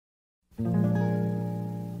My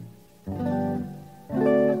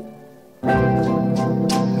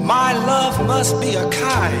love must be a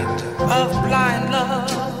kind of blind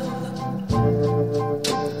love.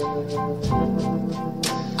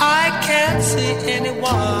 I can't see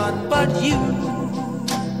anyone but you.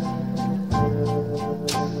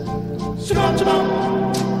 Shabam, shabam.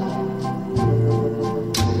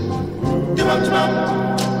 Shabam, shabam.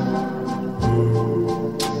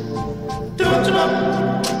 Shabam, shabam.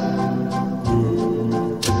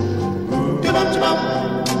 Shabam, shabam.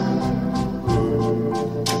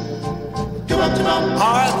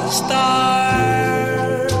 Are the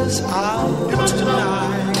stars out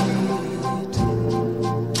tonight?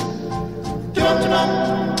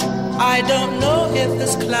 I don't know if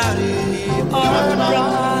it's cloudy or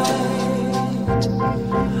bright.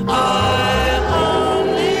 I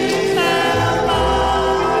only have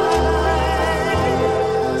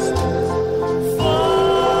eyes for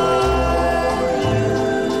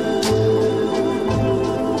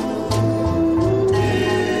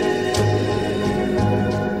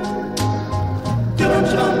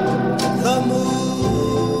the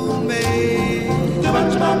moon may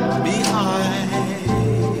be high,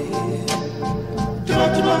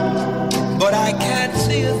 but I can't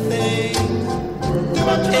see a thing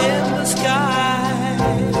in the sky.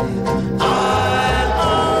 I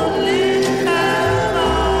only have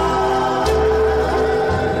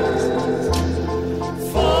eyes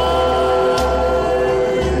for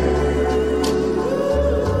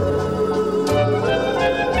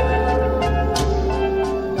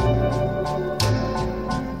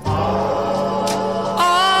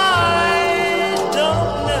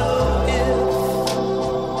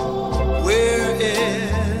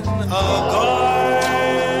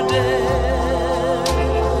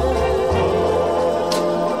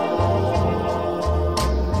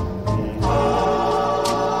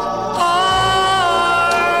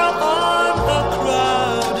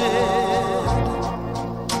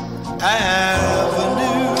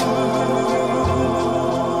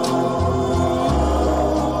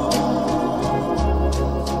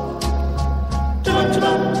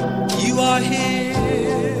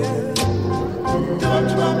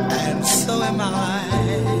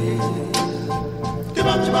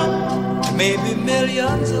maybe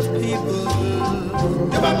millions of people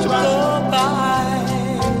go by,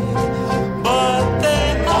 but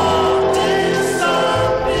they all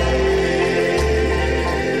disappear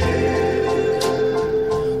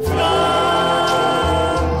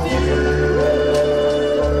from view.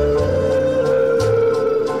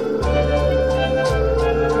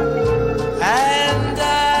 And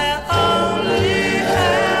I only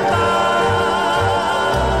have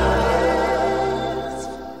eyes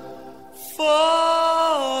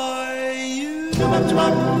for you.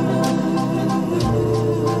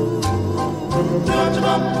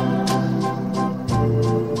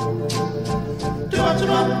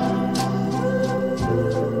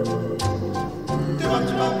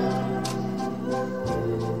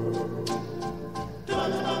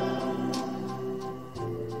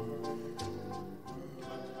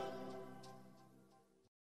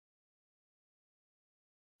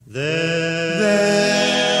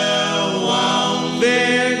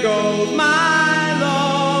 There goes my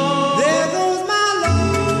love. There goes my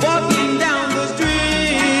love. Walking down the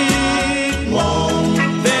street.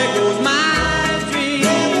 There goes my dream.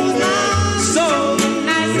 So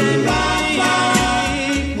nice and neat.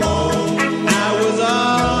 I was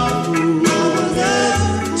a fool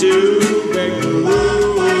to break the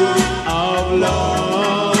rule of love.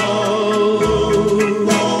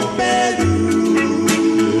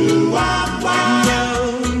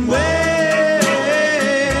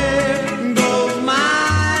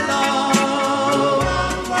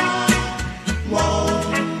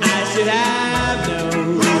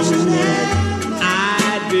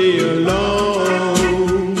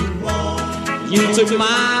 Took my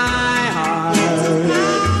heart,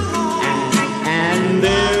 and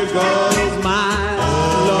there goes my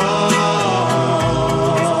love.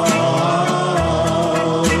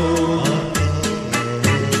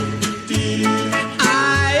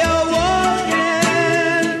 I awoke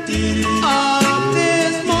up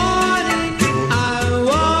this morning. I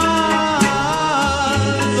was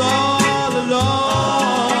all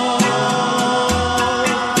alone.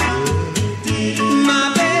 My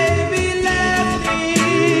baby left me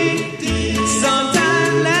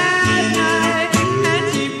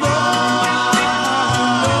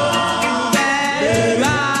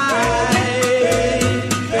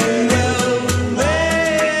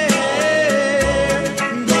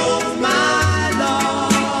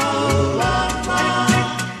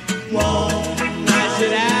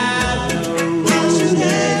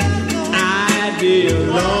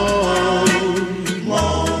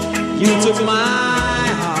You took my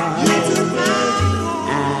heart,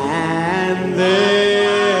 and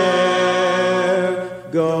there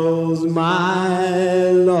goes my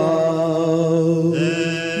love.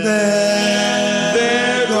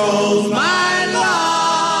 There goes my love.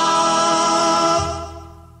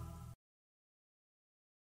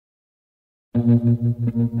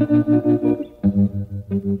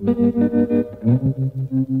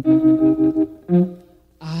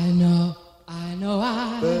 I know I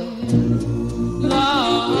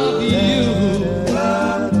love you,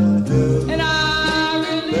 and I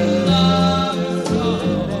really love you so.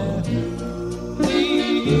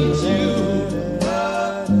 Need you,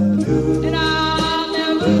 and I'll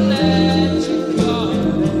never let you go,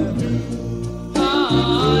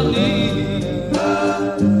 honey.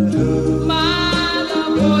 My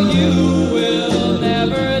love for you will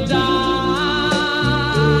never die.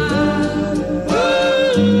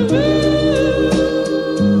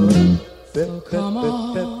 So come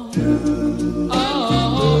on over.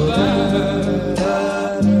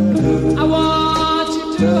 I want you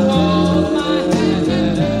to hold my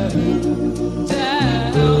hand.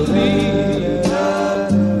 Tell me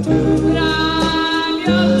that I'm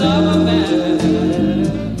your lover man,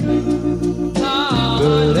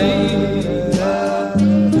 honey.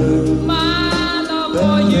 My love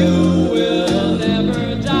for you will never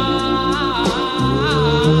die.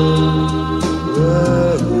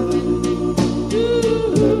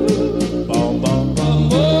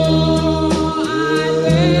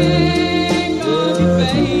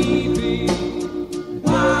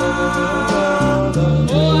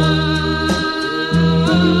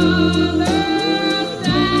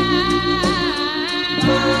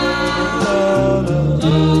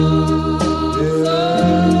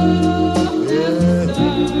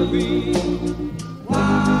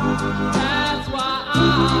 That's why I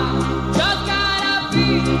just gotta be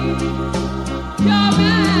your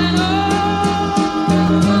man.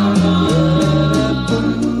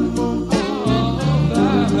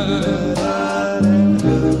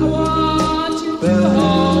 I want you to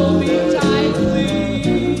hold me tight,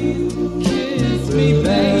 please. Kiss me,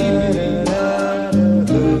 baby,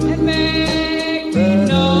 and make me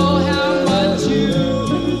know how much you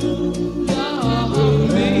love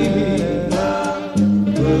me.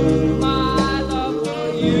 My love for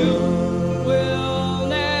you will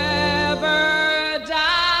never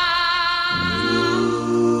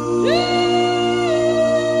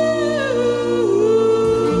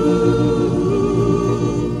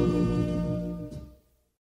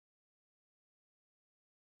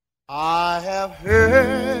I have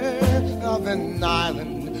heard of an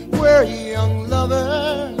island where young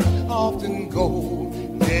lovers often go.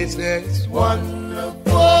 They say it's wonderful.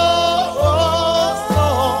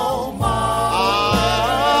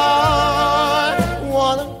 I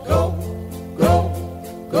wanna go.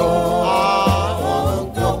 I wanna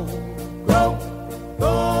go.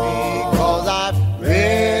 Because I've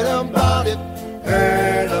read about it,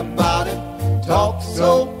 heard about it, talked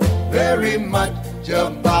so very much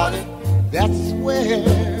about it. That's where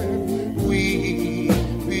we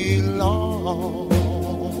belong.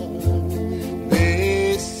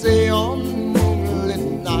 They say on moonlit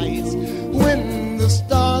nights, when the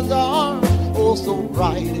stars are oh so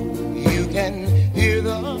bright, you can hear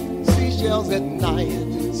the seashells at night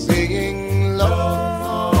singing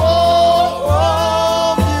love.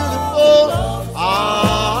 Oh, beautiful. I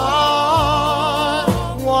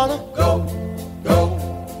wanna go.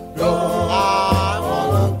 I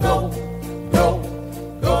wanna go.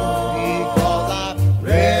 Because I've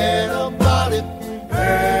read about it,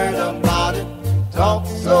 heard about it, talked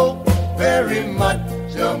so very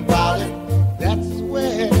much about it. That's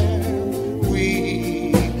where we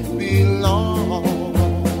belong.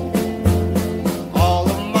 All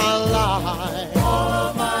of my life, I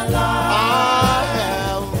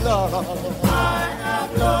have loved,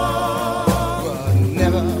 but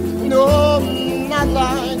never, no, not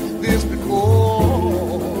like this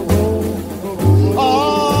before.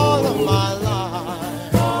 All of my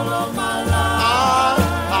life,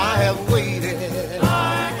 I have waited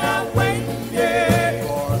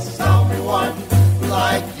for someone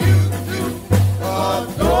like you to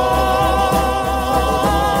adore.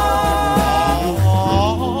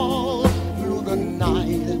 All through the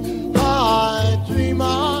night, I dream I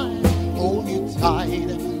hold you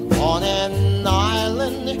tight on an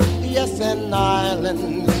island, yes, an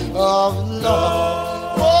island of love.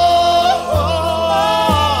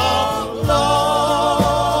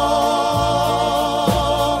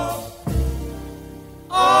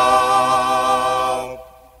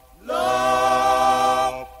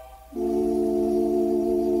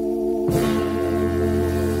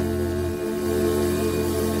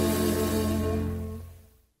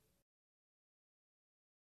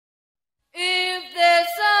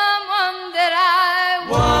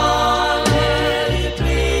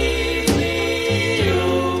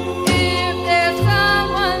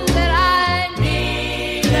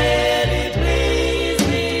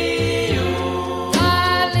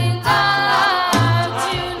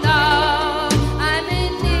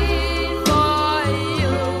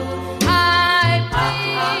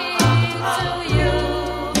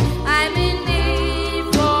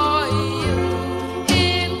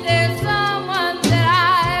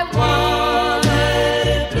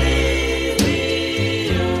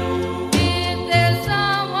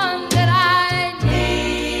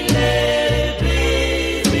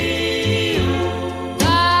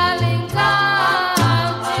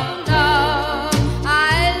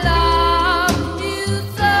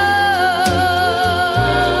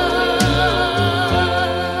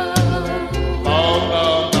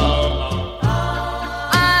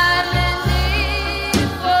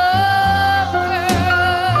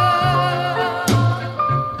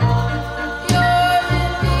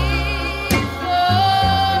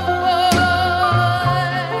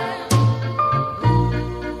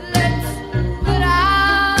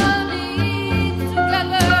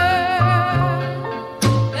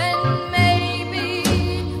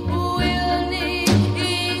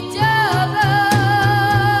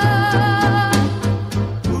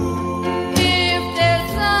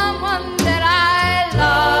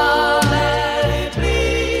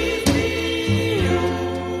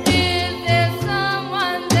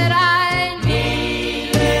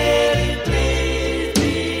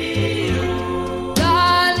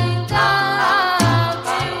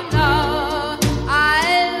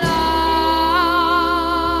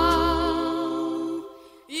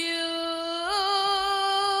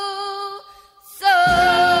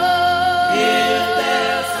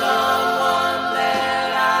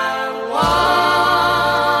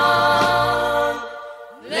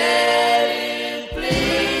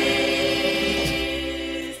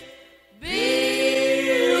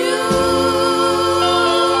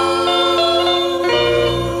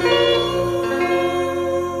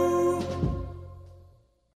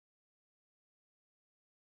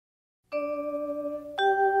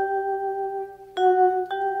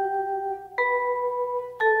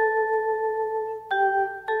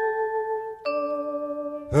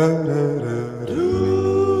 You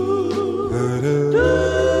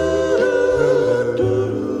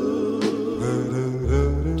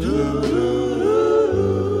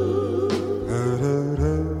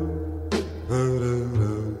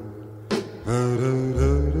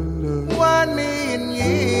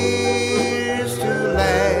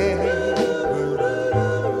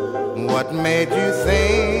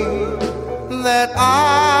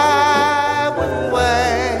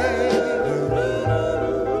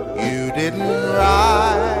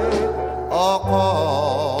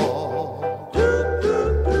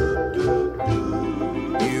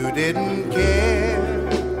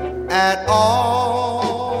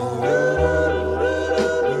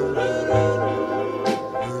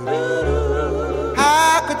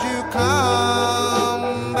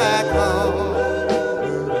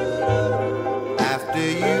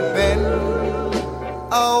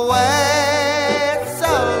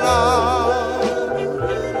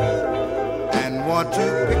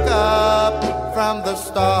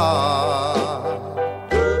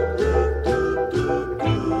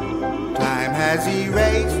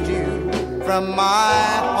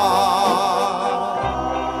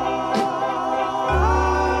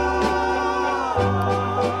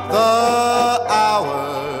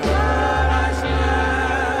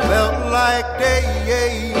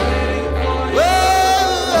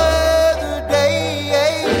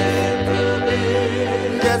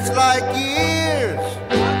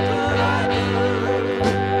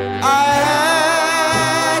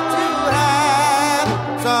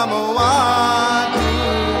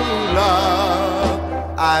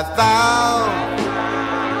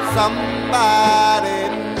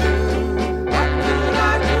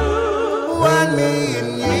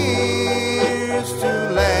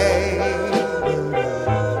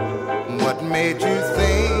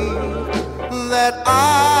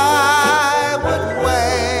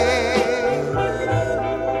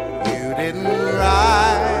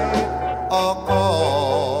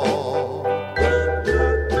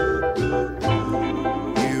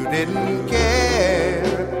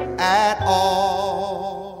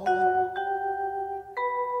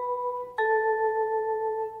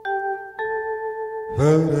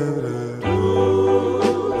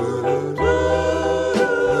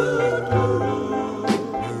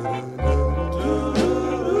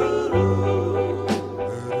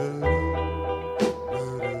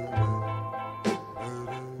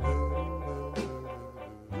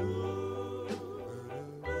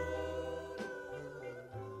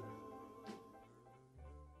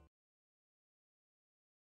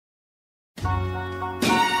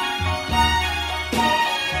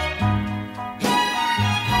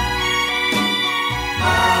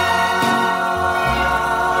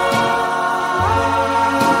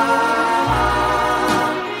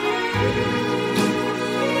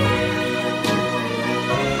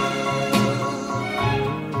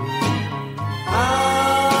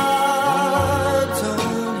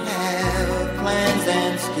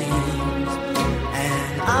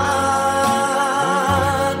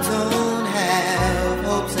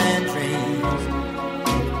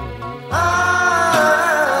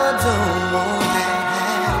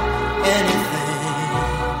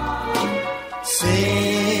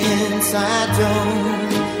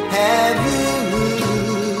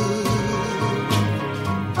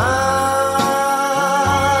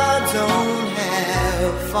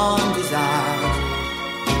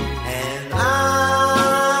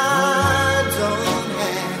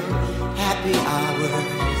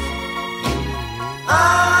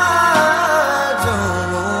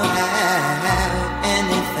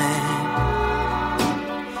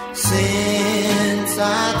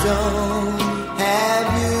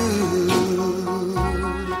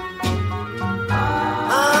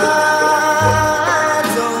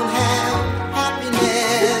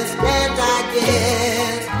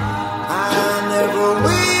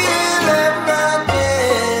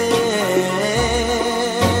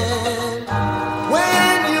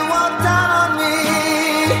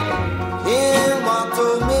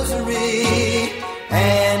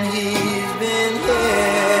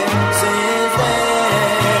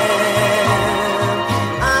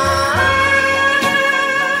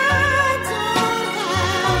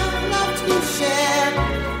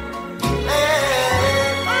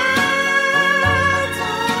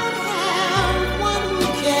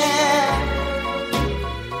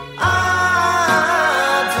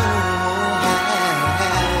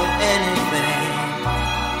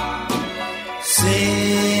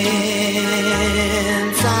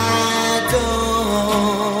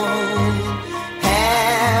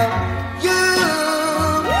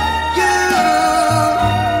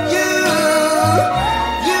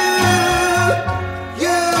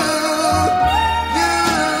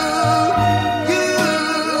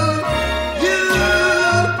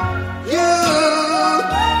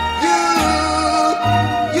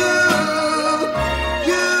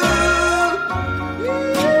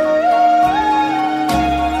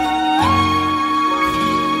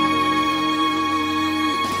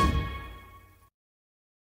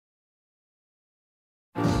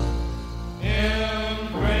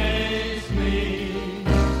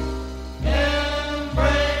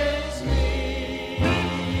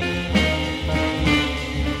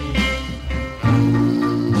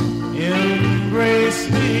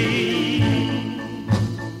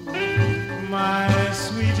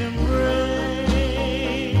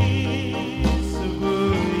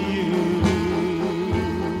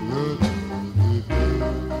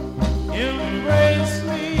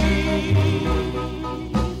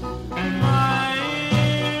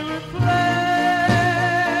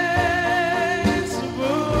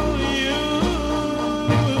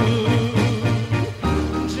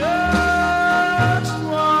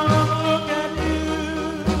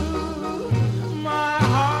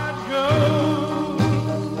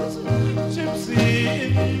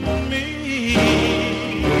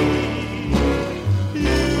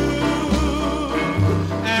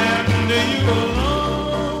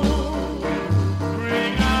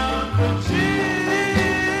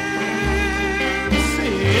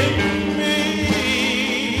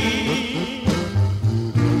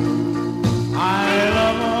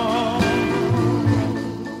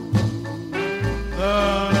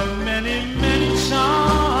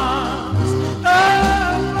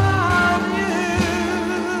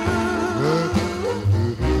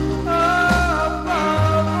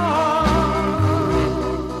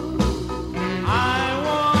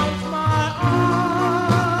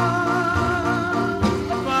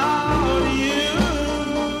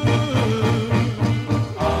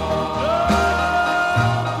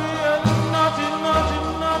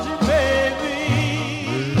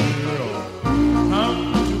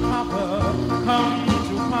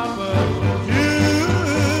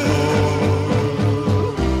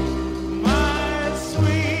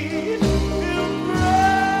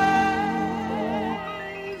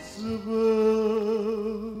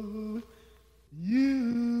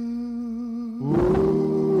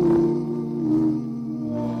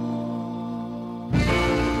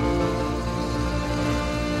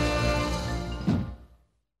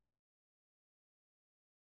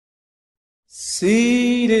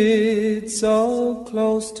Seated so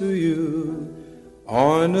close to you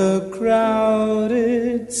on a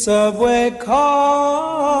crowded subway car,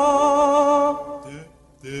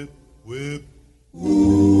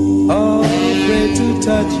 afraid to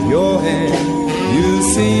touch your hand, you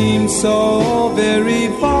seem so very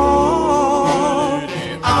far.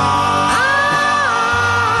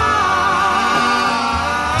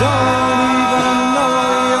 Don't even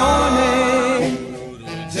know your name.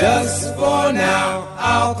 Just for now,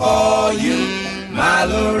 I'll call you my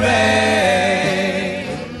Lorraine.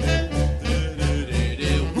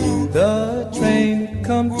 The train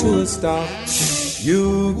come to a stop.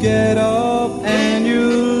 You get up and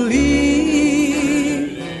you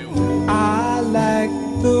leave. I like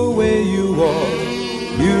the way you walk.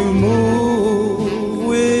 You move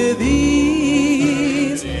with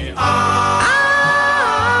ease.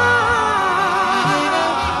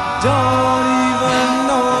 Don't even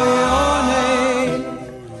know your name.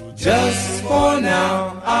 Just for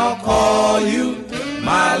now, I'll call you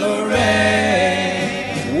my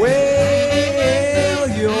Lorraine. Well,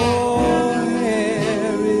 your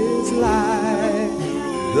hair is like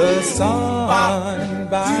the sun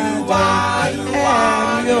by day,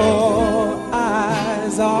 and your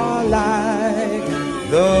eyes are like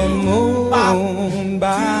the moon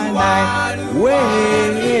by night. Well,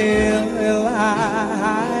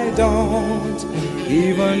 I don't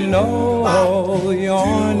even know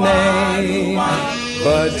your name,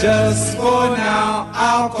 but just for now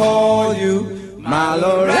I'll call you my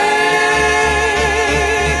Lorraine.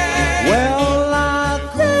 Well, I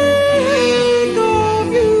think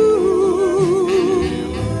of you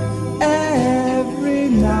every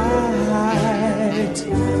night.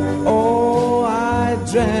 Oh, I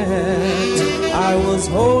dreamt I was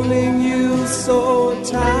holding you so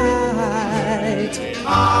tight.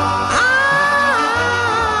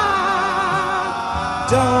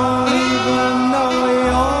 Don't even know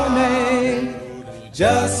your name.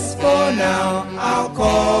 Just for now, I'll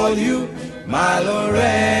call you my Lorraine.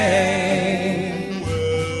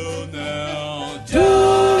 Well, now,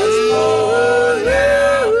 just for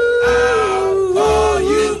now, I'll call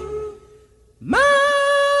you my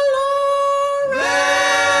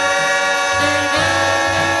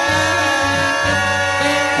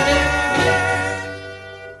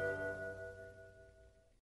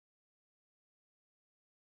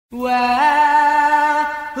Well,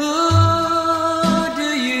 who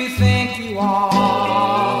do you think you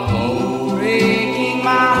are? Breaking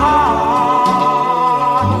my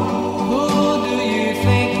heart. Who do you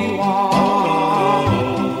think you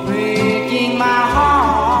are? Breaking my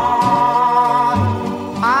heart.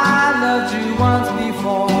 I loved you once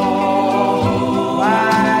before,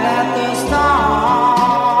 right at the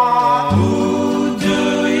start. Who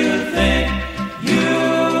do you think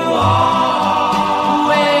you are?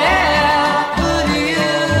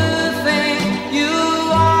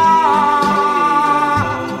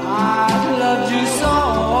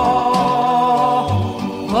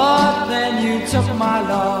 Took my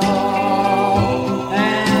love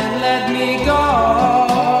and let me go.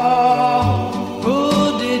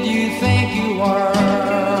 Who did you think you were?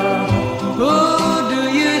 Who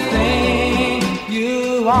do you think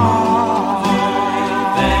you are?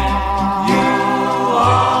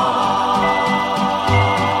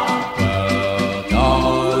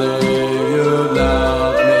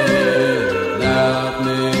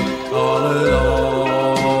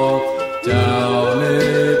 Tell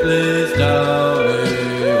me, please tell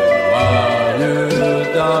me.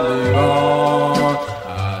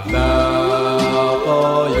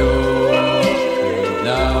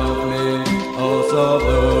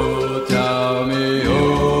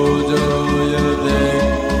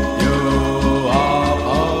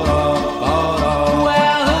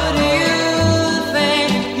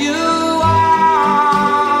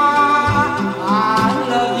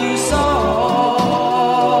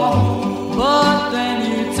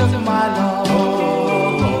 took my love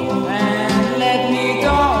and let me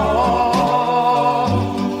go.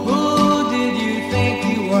 Who did you think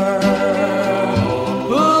you were?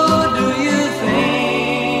 Who do you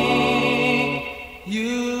think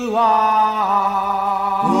you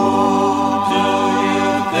are? Who do you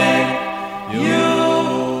think you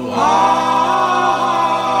are?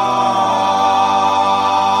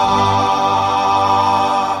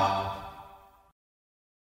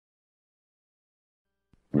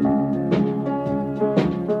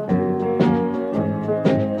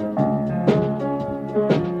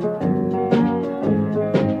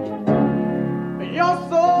 You're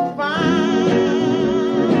so fine.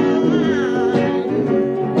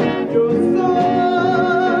 You're so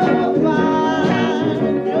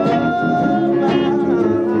fine. You're mine.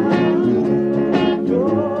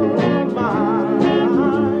 You're mine.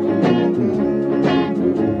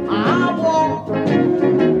 I walk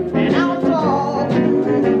and I'll talk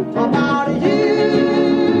about you.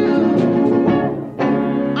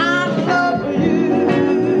 I love you.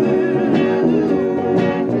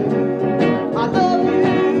 I love you.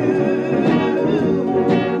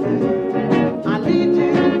 I need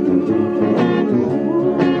you. I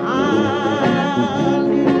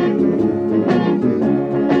need you.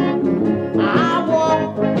 I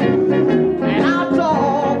walk and I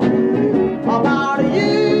talk about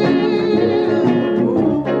you.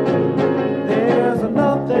 There's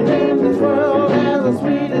nothing in this world as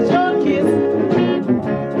sweet as your kiss.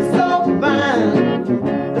 So fine.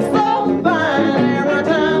 It's so fine. Every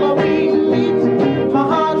time we meet, my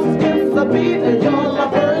heart skips a beat, and you're my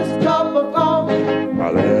first cup of coffee. My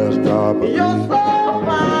last drop of You're so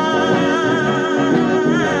fine.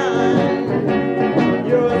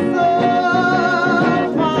 You're so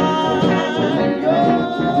fine.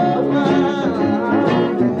 You're mine.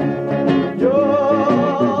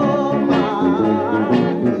 You're mine.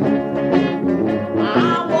 I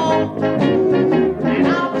walk and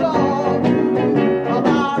I'll talk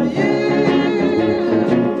about you.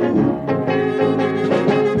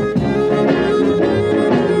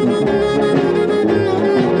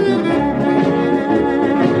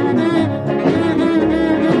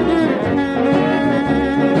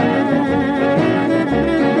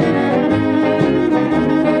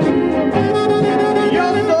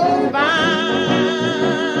 You're so fine.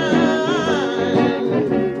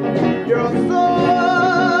 You're so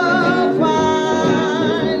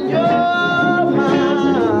fine. You're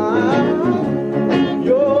mine.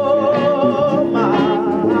 You're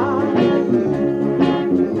mine.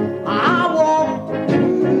 I walk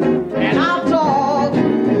and I'll talk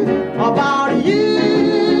about you.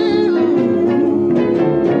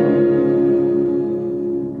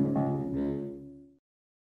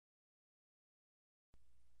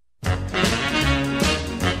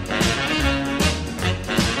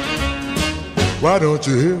 Why don't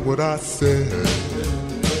you hear what I said?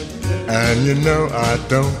 And you know I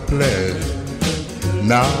don't play.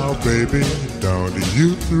 Now, baby, don't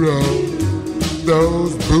you throw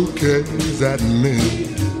those bouquets at me.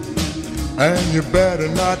 And you better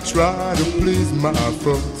not try to please my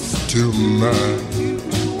folks too much.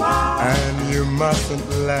 And you mustn't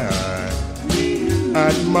laugh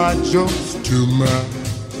at my jokes too much.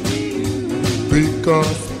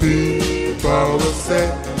 Because people will say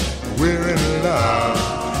we're in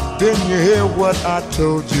love. Didn't you hear what I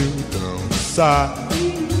told you? Don't sigh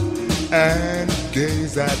and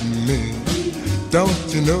gaze at me.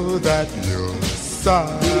 Don't you know that your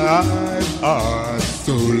sighs are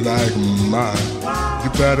so like mine? You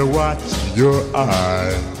better watch your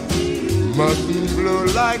eyes, mustn't blow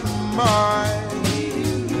like mine.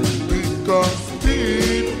 Because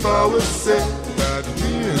people will say that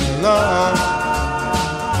we're in love.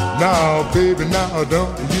 Now, baby, now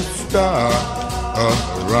don't you start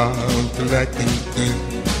around collecting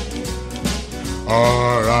things,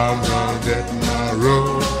 or I'm gonna get my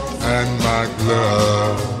robe and my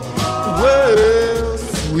glove. Well,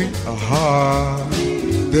 sweetheart,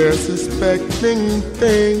 they're suspecting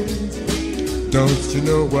things. Don't you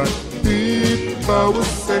know what people will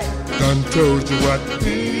say? Done told you what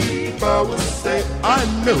people will say. I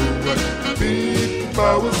know what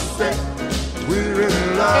people will say. We're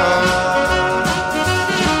in love.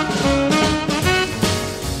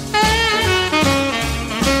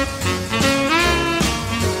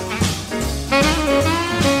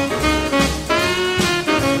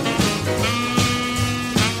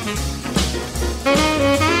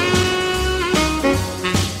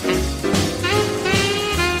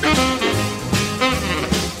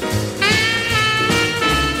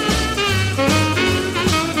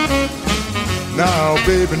 Now,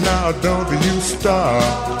 baby, now don't you start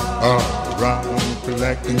around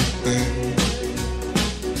collecting things,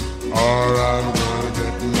 or I'm gonna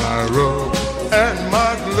get my robe and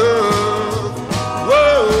my glove.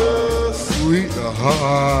 Whoa,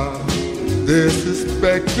 sweetheart,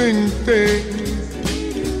 disrespecting things.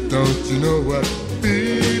 Don't you know what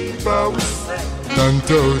people say? Done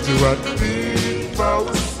told you what people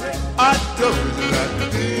say. I told you that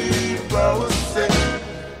people say.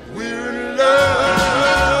 We're in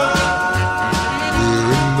love.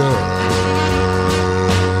 We're in love.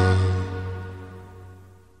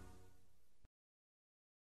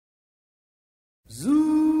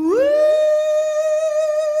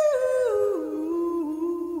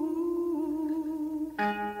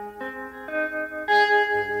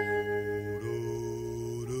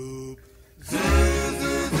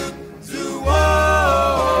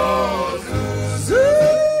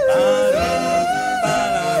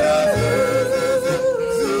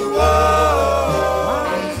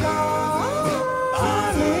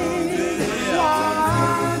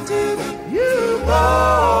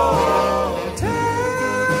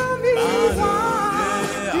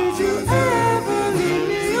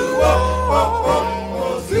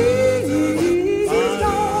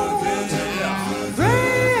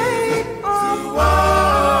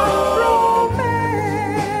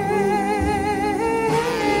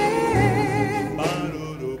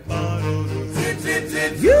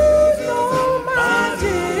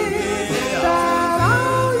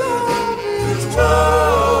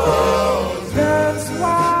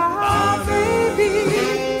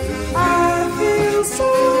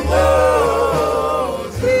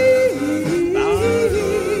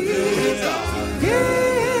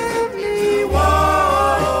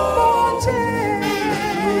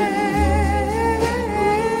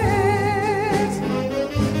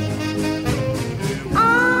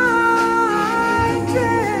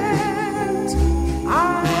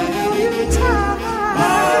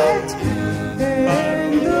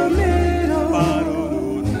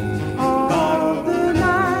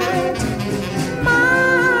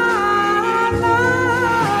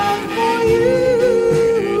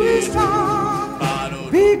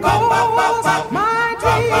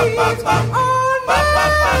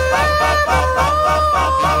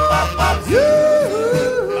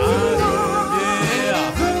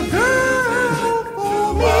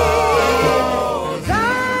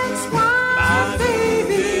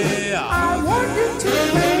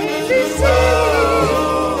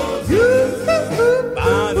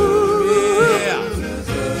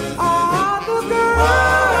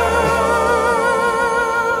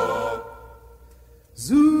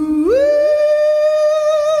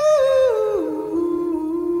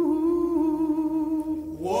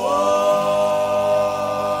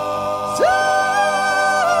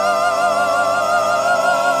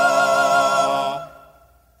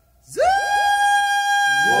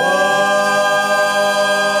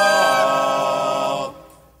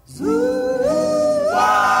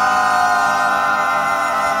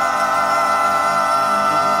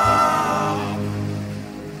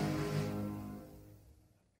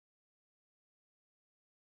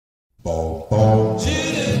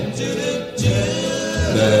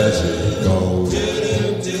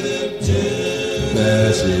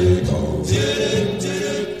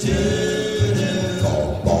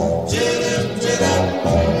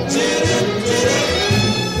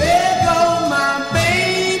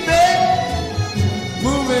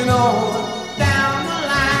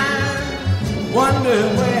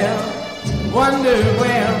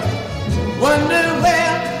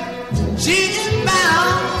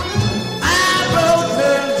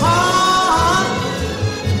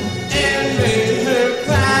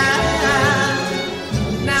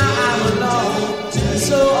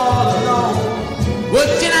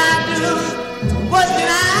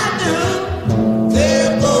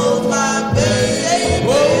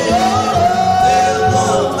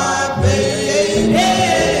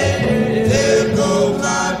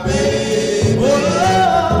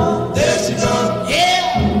 Whoa.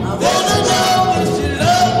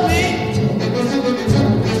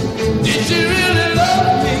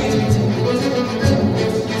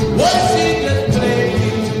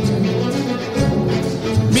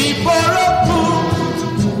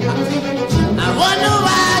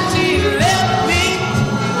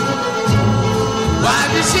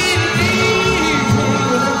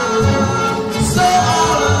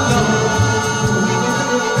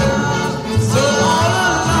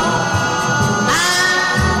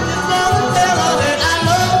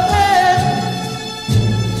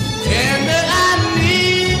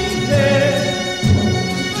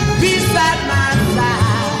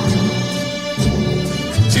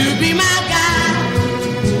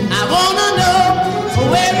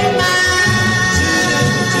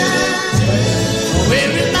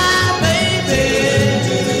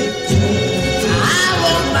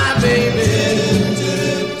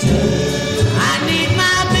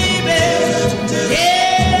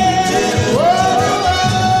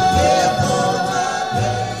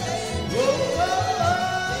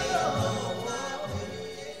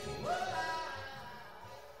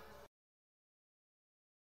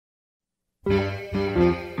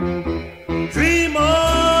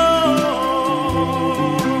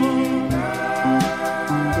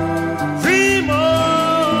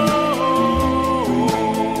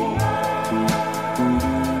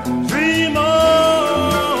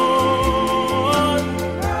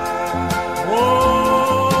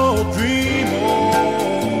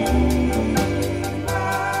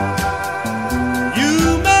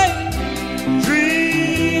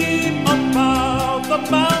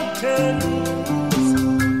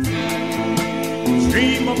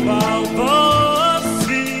 dream about the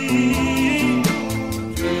sea,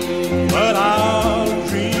 but I'll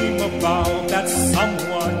dream about that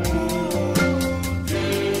someone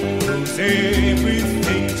who's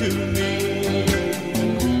everything to me.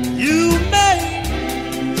 You may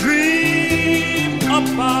dream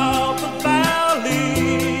about the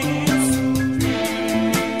valleys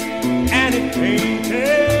and it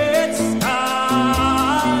painted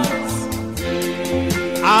skies.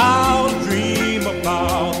 I'll dream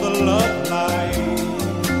about the love light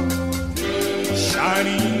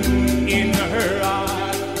shining in her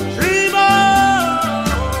eyes. Dream on.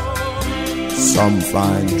 Some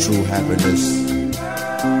find true happiness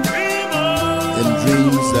in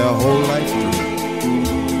dreams their whole life through.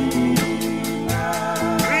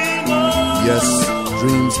 Yes,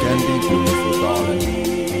 dreams can be beautiful, darling.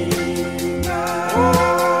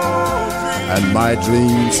 And my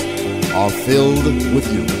dreams are filled with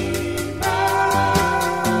you.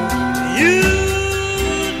 You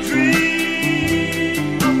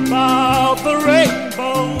dream about the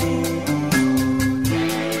rainbow.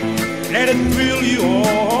 Let it thrill you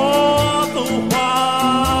all the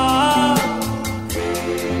while.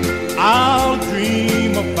 I'll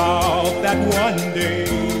dream about that one day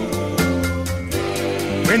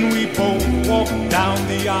when we both walk down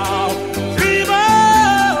the aisle. Dream on.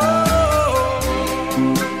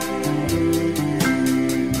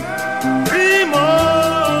 Dream on.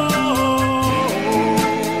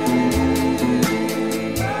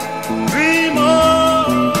 Dream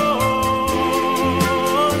on.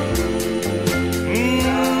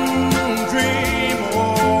 Dream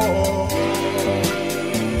on.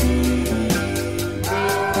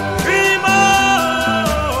 Dream on.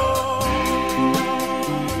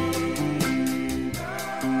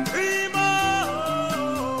 Dream on.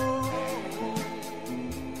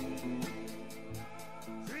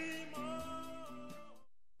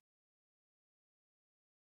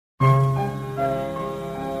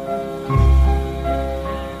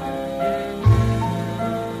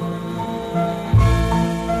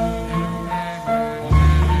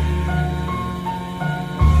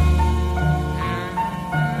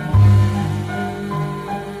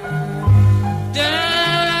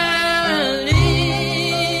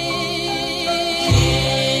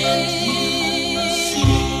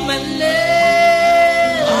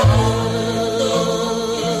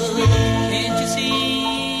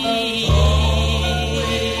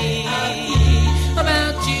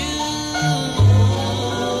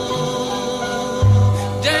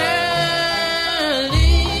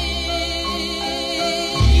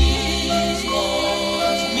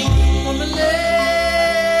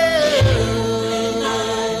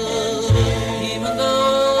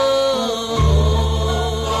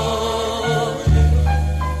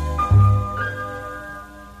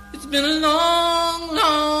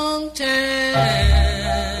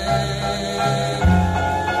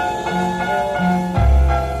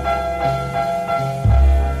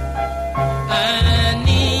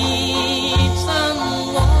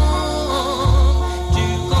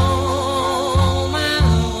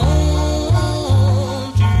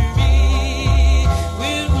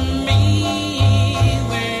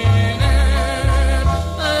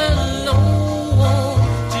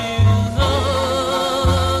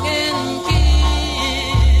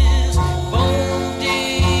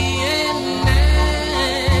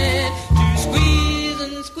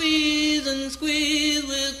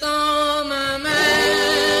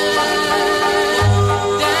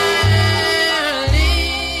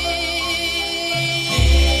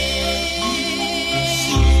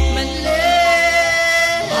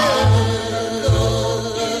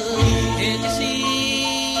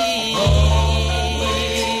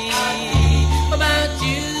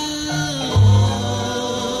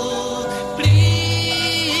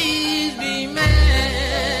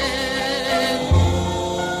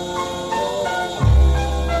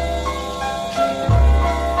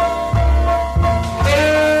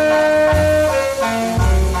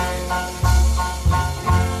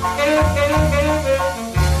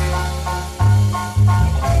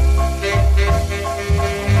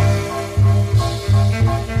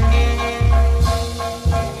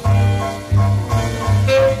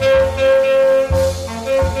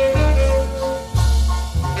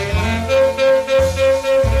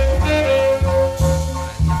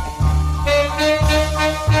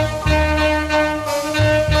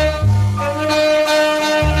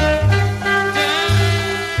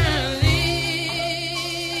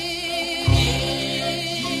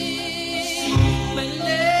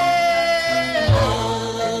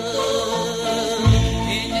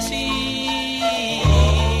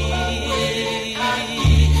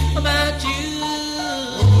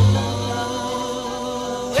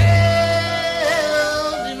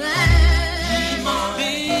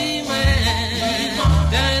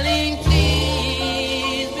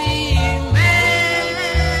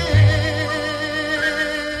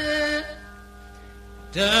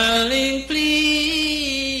 Darling, please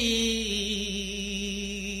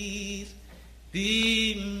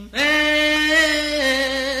be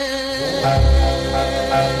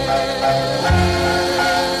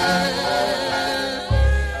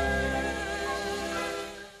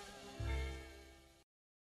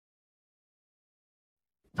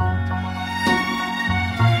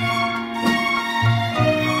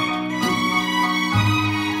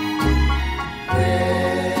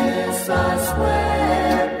This I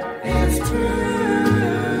swear is true.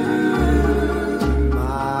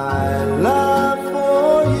 My love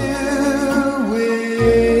for you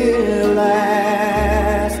will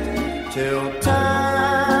last till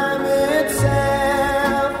time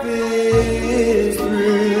itself is through.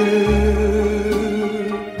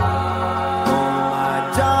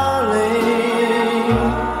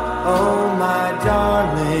 Oh my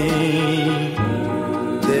darling,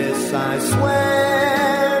 this I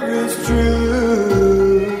swear is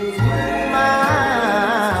true.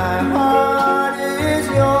 My heart is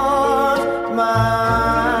yours,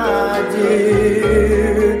 my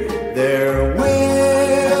dear. There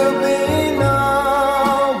will be no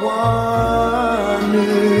one new.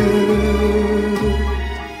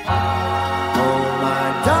 Oh my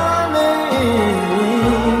darling,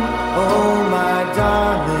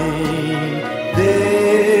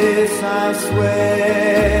 this I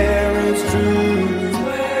swear is true.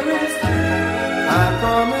 I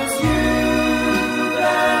promise you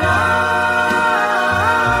that I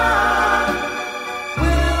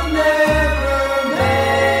will never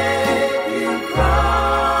make you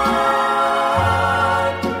cry.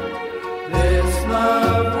 This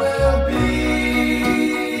love will be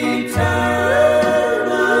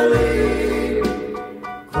eternally.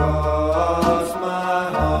 Cross my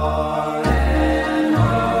heart and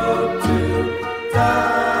hope to die.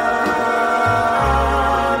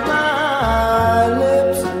 My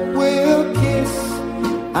lips will kiss,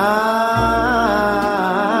 I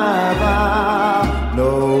vow.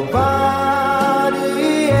 Nobody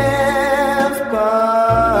else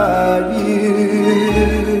but you.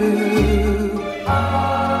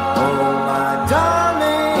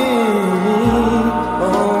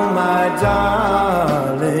 Oh my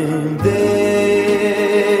darling, this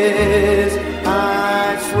I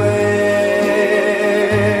swear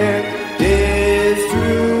is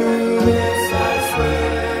true. This I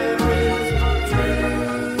swear is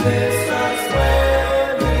true. This I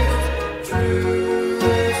swear is true.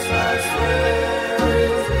 This I swear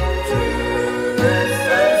is true. This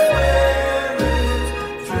I swear is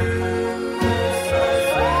true. This I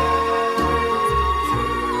swear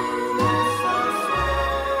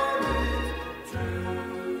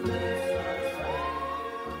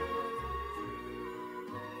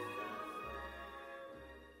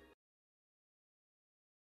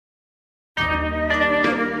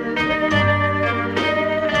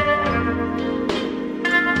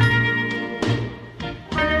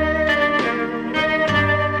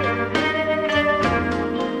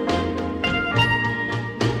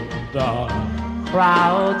The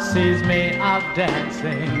crowd sees me out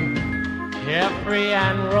dancing, carefree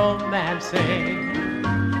and romancing,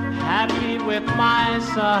 happy with my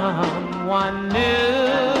someone new.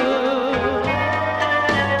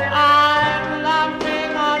 I'm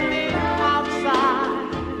laughing on the outside,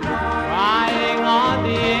 crying on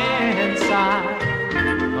the inside,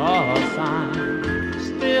 'cause I'm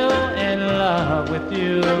still in love with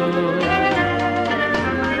you.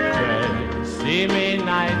 See me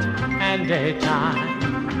night and daytime,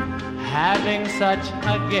 having such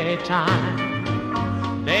a gay time.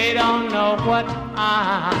 They don't know what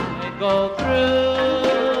I go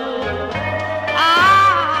through.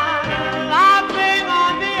 I'm laughing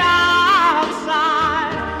on the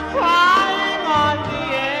outside, crying on the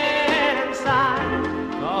inside,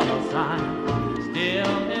 'cause I'm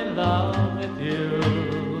still in love with you.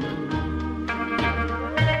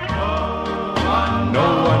 No one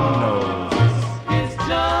knows. It's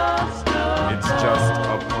just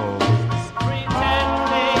A pose.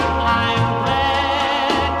 pretending I'm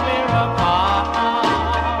glad we're apart.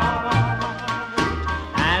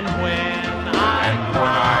 And when I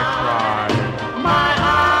cry, my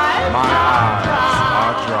eyes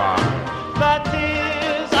are dry. the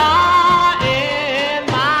tears are in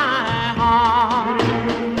my heart.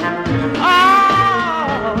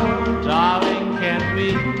 Oh, darling, can't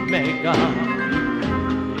we make up?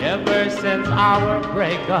 Ever since our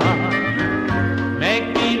breakup,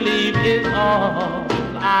 make believe is all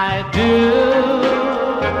I do.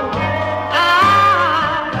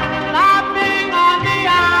 I'm laughing on the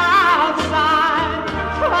outside,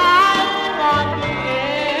 crying on the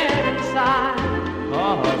inside,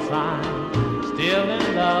 'cause I'm still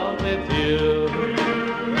in love with you.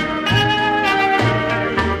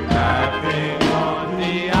 Laughing on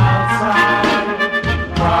the outside,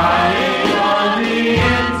 crying on the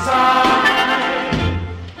inside.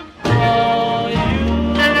 Oh, you.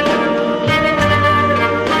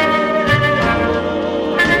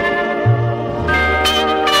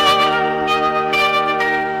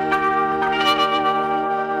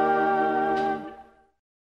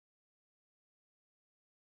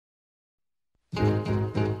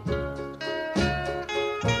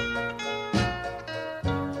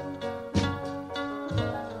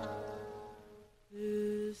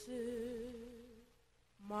 This is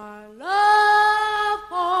my love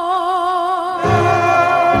poem.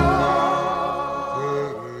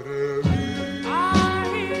 I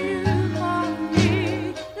hear from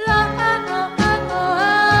me, love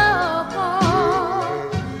poem.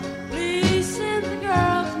 Please send the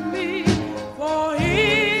girl to me for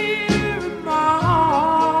hearing my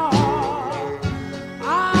heart. I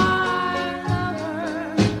love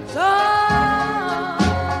her so.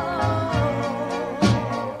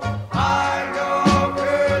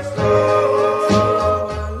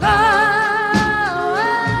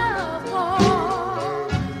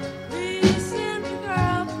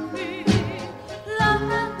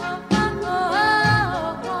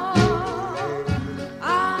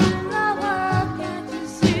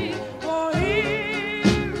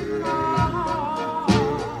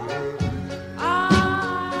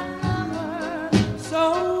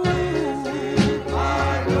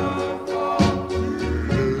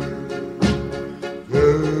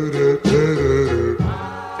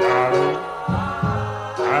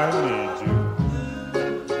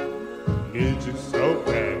 Need you so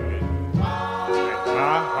badly. Make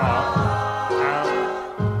my heart pound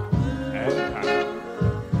and pound.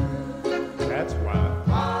 That's why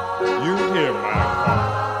you hear my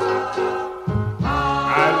call. I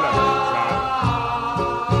love you,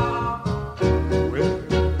 child.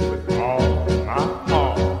 With all my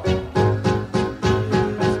heart.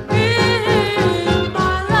 In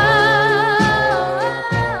my love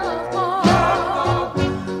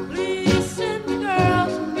poem, please send the girl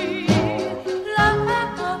to me.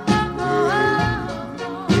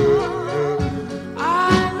 I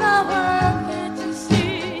love her, can't you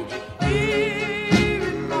see? Here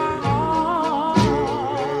in my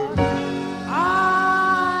heart, I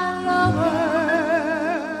love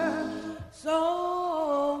her so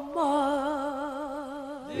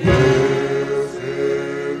much. This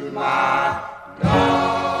is my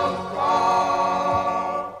love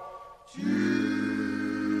call to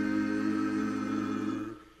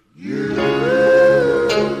you.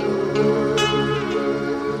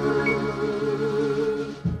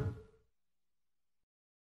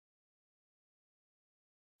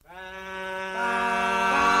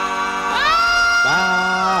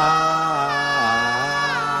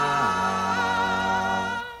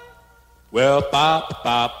 Well, pop,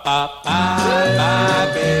 pop, pop.